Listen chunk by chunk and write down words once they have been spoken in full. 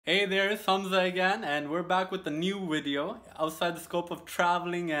Hey there, it's Hamza again, and we're back with a new video outside the scope of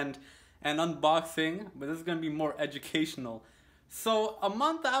traveling and unboxing, but this is going to be more educational. So, a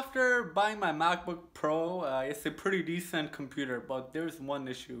month after buying my MacBook Pro, it's a pretty decent computer, but there's one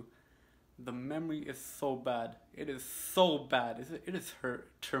issue. The memory is so bad. It is so bad. It is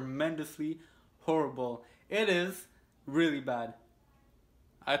tremendously horrible. It is really bad.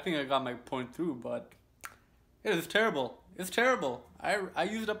 I think I got my point through, but it is terrible. It's terrible. I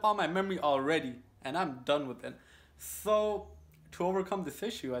used up all my memory already and I'm done with it. So to overcome this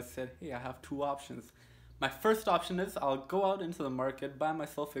issue, I said, hey, I have two options. My first option is I'll go out into the market, buy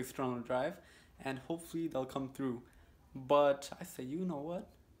myself an external drive, and hopefully they'll come through. But I said, you know what?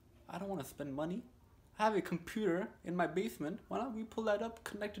 I don't want to spend money. I have a computer in my basement. Why don't we pull that up,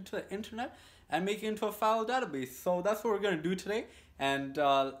 connect it to the internet, and make it into a file database? So that's what we're going to do today. And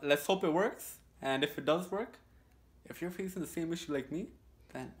let's hope it works. And if it does work, if you're facing the same issue like me,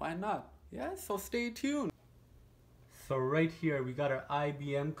 then why not? Yeah, so stay tuned. So right here, we got our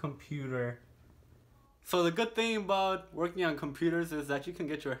IBM computer. So the good thing about working on computers is that you can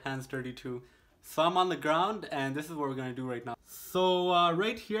get your hands dirty too. So I'm on the ground and this is what we're gonna do right now. So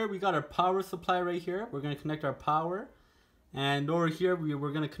right here, we got our power supply right here. We're gonna connect our power. And over here,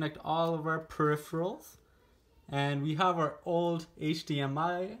 we're gonna connect all of our peripherals. And we have our old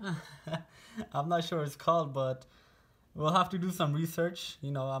HDMI. I'm not sure what it's called, but we'll have to do some research.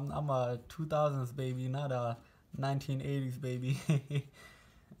 You know, I'm a 2000s baby, not a 1980s baby.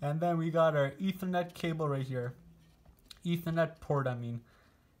 And then we got our Ethernet cable right here. Ethernet port, I mean.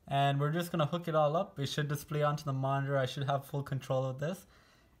 And we're just gonna hook it all up. It should display onto the monitor. I should have full control of this.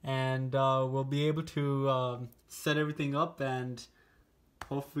 And we'll be able to set everything up and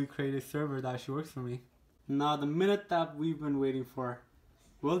hopefully create a server that actually works for me. Now the minute that we've been waiting for.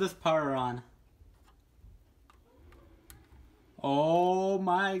 Will this power on? Oh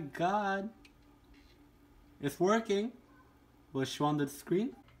my god. It's working. Will it show on the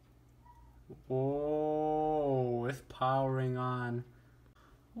screen? Whoa, it's powering on.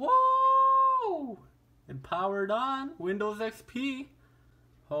 Whoa! It powered on. Windows XP.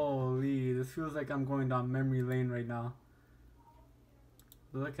 Holy, this feels like I'm going down memory lane right now.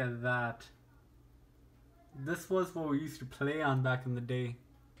 Look at that. This was what we used to play on back in the day.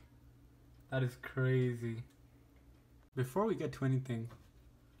 That is crazy. Before we get to anything,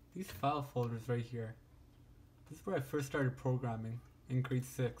 these file folders right here, this is where I first started programming in grade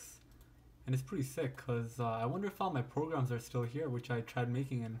 6. And it's pretty sick because I wonder if all my programs are still here, which I tried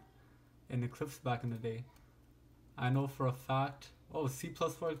making in Eclipse back in the day. I know for a fact, oh, C++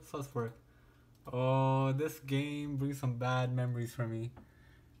 work. Oh, this game brings some bad memories for me.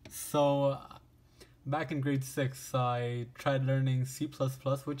 So back in grade 6, I tried learning C++,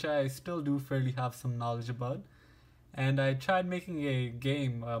 which I still do fairly have some knowledge about. And I tried making a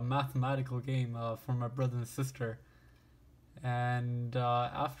game, a mathematical game for my brother and sister. And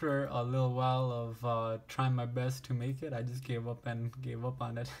after a little while of trying my best to make it, I just gave up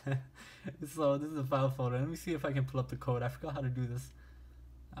on it. So this is a file folder. Let me see if I can pull up the code. I forgot how to do this.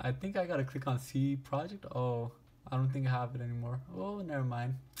 I think I gotta click on C project. Oh, I don't think I have it anymore. Oh, never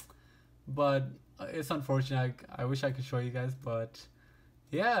mind. But it's unfortunate. I wish I could show you guys, but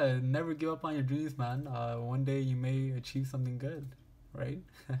yeah, never give up on your dreams, man. One day you may achieve something good, right?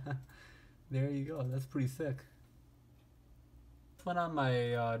 There you go. That's pretty sick. Went on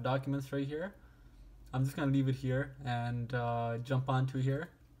my documents right here. I'm just gonna leave it here and jump onto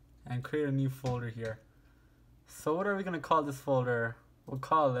here and create a new folder here. So what are we gonna call this folder? We'll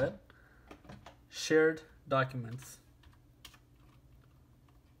call it shared documents.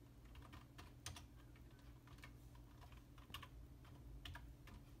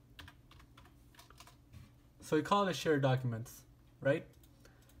 So we call it shared documents, right?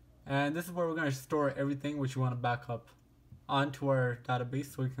 And this is where we're gonna store everything which we want to back up onto our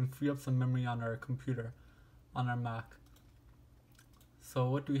database so we can free up some memory on our computer, on our Mac. So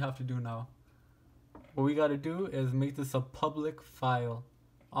what do we have to do now? What we got to do is make this a public file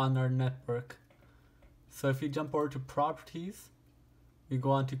on our network. So if you jump over to properties, we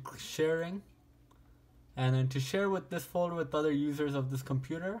go on to sharing, and then to share with this folder with other users of this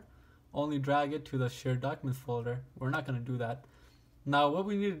computer, only drag it to the shared documents folder. We're not going to do that. Now what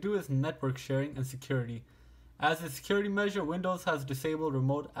we need to do is network sharing and security. As a security measure, Windows has disabled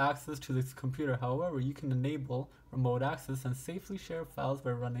remote access to this computer. However, you can enable remote access and safely share files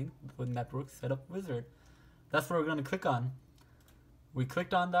by running the network setup wizard. That's what we're going to click on. We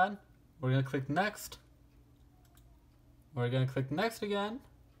clicked on that. We're going to click next. We're going to click next again.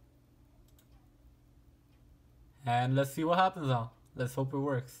 And let's see what happens now. Let's hope it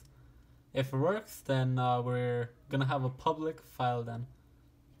works. If it works, then we're going to have a public file then.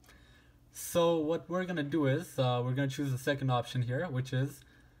 So what we're gonna do is we're gonna choose the second option here, which is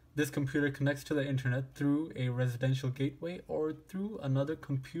this computer connects to the internet through a residential gateway or through another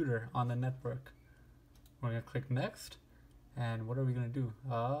computer on the network. We're gonna click next, and what are we gonna do?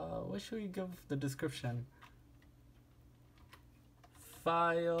 What should we give the description?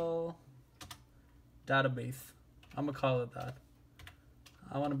 File database. I'm gonna call it that.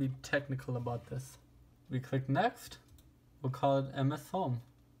 I want to be technical about this. We click next. We'll call it MS Home.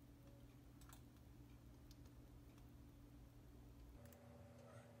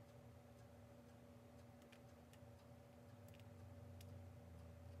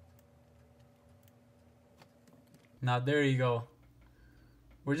 Now there you go.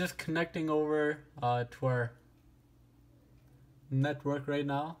 We're just connecting over to our network right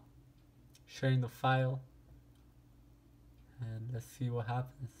now, sharing the file, and let's see what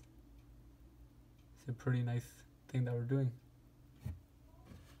happens. It's a pretty nice thing that we're doing.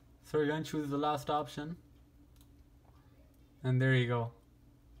 So we're going to choose the last option, and there you go.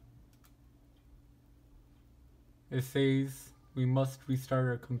 It says we must restart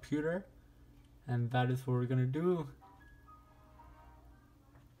our computer, and that is what we're gonna do.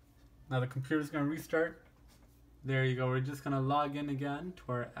 Now the computer's gonna restart. There you go. We're just gonna log in again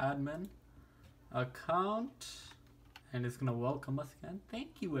to our admin account, and it's gonna welcome us again.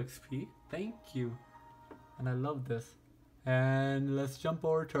 Thank you, XP. Thank you. And I love this. And let's jump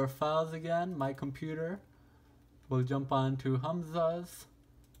over to our files again. My computer. We'll jump on to Hamza's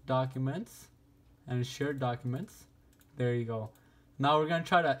documents and shared documents. There you go. Now we're gonna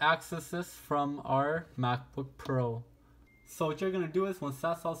try to access this from our MacBook Pro. So what you're gonna do is, once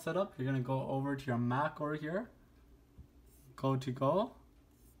that's all set up, you're gonna go over to your Mac over here. Go,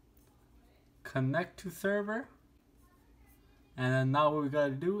 connect to server, and then now what we gotta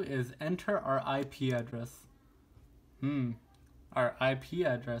do is enter our IP address. Our IP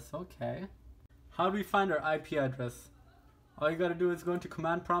address, okay. How do we find our IP address? All you gotta do is go into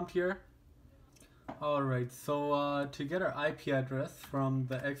command prompt here. Alright, so to get our IP address from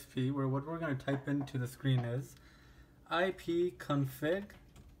the XP, what we're gonna type into the screen is ipconfig,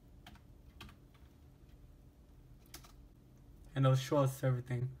 and it'll show us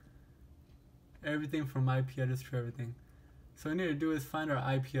everything from IP address to everything. So what we need to do is find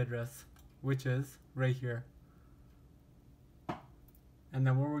our IP address, which is right here. And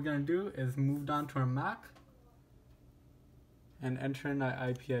then what we're gonna do is move down to our Mac and enter in our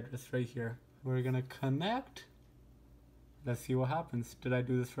IP address right here. We're gonna connect. Let's see what happens. Did I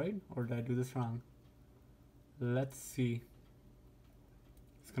do this right or did I do this wrong? Let's see.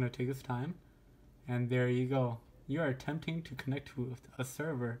 It's gonna take its time. And there you go. You are attempting to connect to a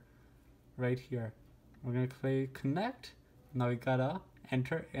server right here. We're gonna click connect. Now we gotta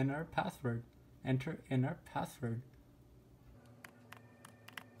enter in our password. Enter in our password.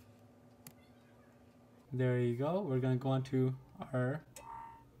 There you go. We're gonna go on to our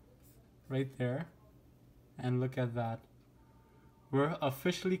right there and look at that. We're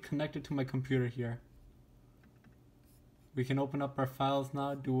officially connected to my computer here. We can open up our files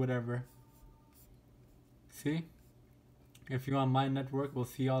now, do whatever. See? If you're on my network, we'll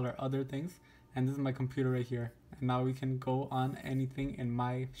see all our other things. And this is my computer right here. And now we can go on anything in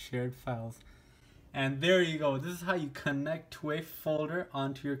my shared files. And there you go. This is how you connect to a folder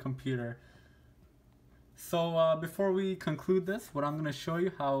onto your computer. So before we conclude this, what I'm going to show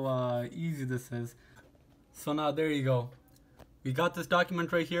you how easy this is. So now there you go. We got this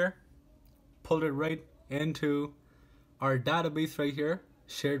document right here. Pulled it right into our database right here.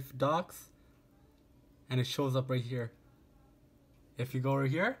 Shared docs. And it shows up right here. If you go over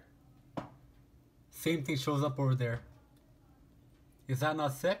here, same thing shows up over there. Is that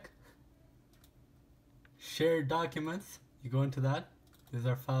not sick? Shared documents. You go into that. There's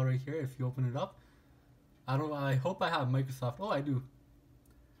our file right here. If you open it up. I hope I have Microsoft. Oh, I do.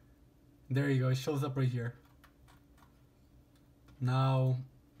 There you go. It shows up right here. Now,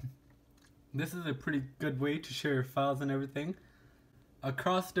 this is a pretty good way to share your files and everything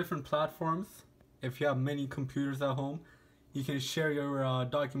across different platforms. If you have many computers at home, you can share your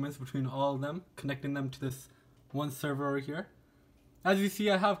documents between all of them, connecting them to this one server over here. As you see,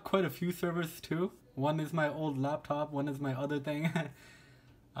 I have quite a few servers too. One is my old laptop, one is my other thing.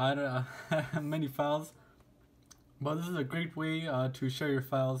 I don't have many files. But this is a great way to share your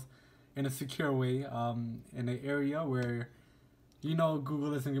files in a secure way, in an area where you know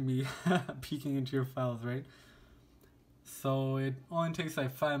Google isn't going to be peeking into your files, right? So it only takes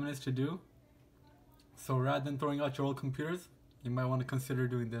like 5 minutes to do. So rather than throwing out your old computers, you might want to consider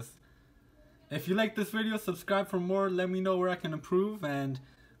doing this. If you like this video, subscribe for more. Let me know where I can improve, and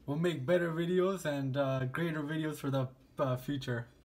we'll make better videos and greater videos for the future.